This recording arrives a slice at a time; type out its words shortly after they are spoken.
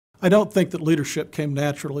I don't think that leadership came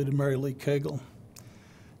naturally to Mary Lee Cagle.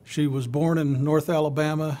 She was born in North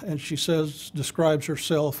Alabama, and she describes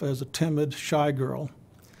herself as a timid, shy girl.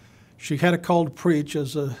 She had a call to preach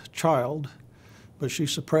as a child, but she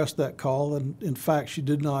suppressed that call, and in fact, she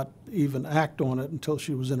did not even act on it until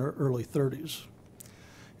she was in her early 30s.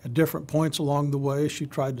 At different points along the way, she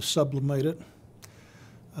tried to sublimate it.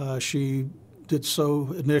 She did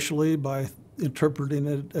so initially by interpreting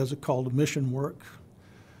it as a call to mission work.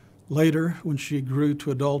 Later, when she grew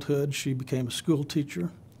to adulthood, she became a school teacher.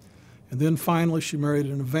 And then finally, she married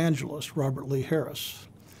an evangelist, Robert Lee Harris.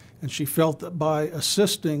 And she felt that by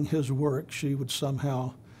assisting his work, she would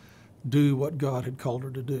somehow do what God had called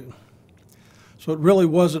her to do. So it really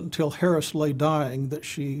wasn't until Harris lay dying that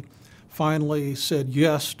she finally said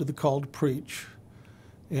yes to the call to preach.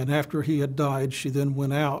 And after he had died, she then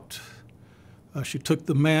went out. She took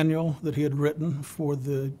the manual that he had written for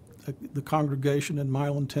the congregation in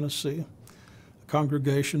Milan, Tennessee, a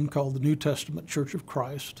congregation called the New Testament Church of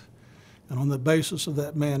Christ. And on the basis of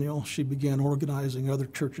that manual, she began organizing other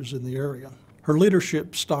churches in the area. Her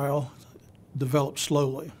leadership style developed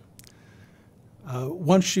slowly.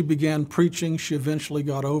 Once she began preaching, she eventually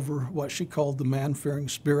got over what she called the man-fearing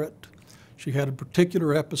spirit. She had a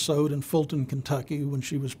particular episode in Fulton, Kentucky, when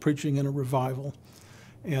she was preaching in a revival,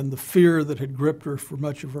 and the fear that had gripped her for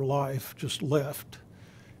much of her life just left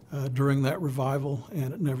during that revival,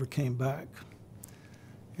 and it never came back.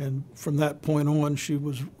 And from that point on, she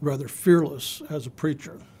was rather fearless as a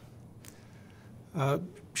preacher.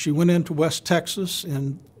 She went into West Texas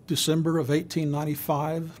in December of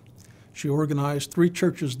 1895. She organized 3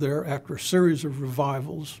 churches there after a series of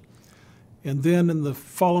revivals. And then in the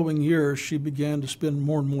following years, she began to spend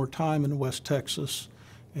more and more time in West Texas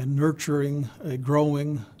and nurturing a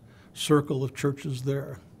growing circle of churches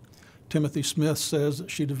there. Timothy Smith says that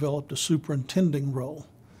she developed a superintending role.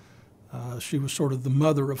 She was sort of the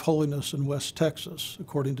mother of holiness in West Texas,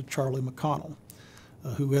 according to Charlie McConnell,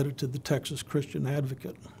 who edited the Texas Christian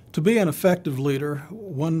Advocate. To be an effective leader,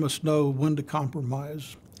 one must know when to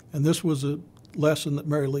compromise, and this was a lesson that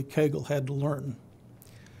Mary Lee Cagle had to learn.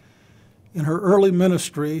 In her early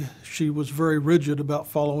ministry, she was very rigid about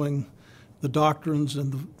following the doctrines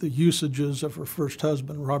and the usages of her first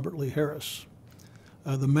husband, Robert Lee Harris.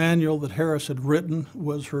 The manual that Harris had written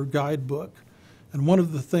was her guidebook, and one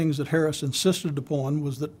of the things that Harris insisted upon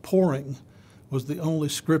was that pouring was the only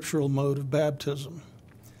scriptural mode of baptism.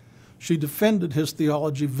 She defended his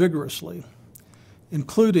theology vigorously,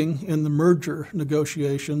 including in the merger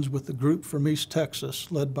negotiations with the group from East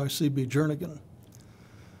Texas led by C.B. Jernigan.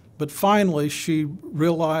 But finally, she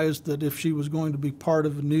realized that if she was going to be part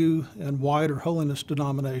of a new and wider holiness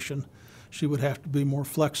denomination, she would have to be more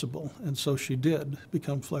flexible, and so she did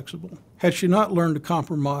become flexible. Had she not learned to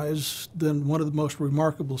compromise, then one of the most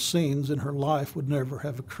remarkable scenes in her life would never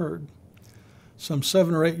have occurred. Some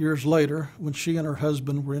 7 or 8 years later, when she and her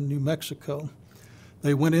husband were in New Mexico,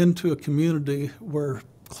 they went into a community where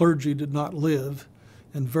clergy did not live,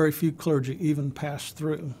 and very few clergy even passed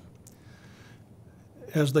through.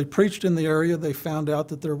 As they preached in the area, they found out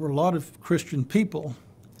that there were a lot of Christian people,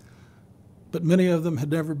 but many of them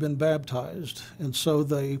had never been baptized. And so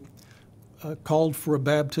they called for a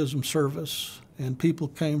baptism service, and people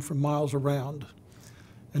came from miles around.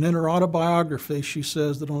 And in her autobiography, she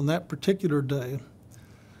says that on that particular day,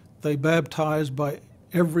 they baptized by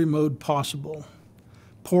every mode possible: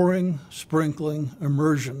 pouring, sprinkling,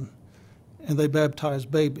 immersion, and they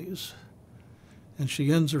baptized babies. And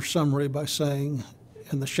she ends her summary by saying,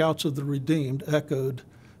 "And the shouts of the redeemed echoed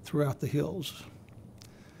throughout the hills."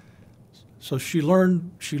 So she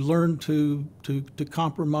learned to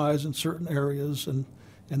compromise in certain areas, and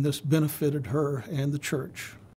this benefited her and the church.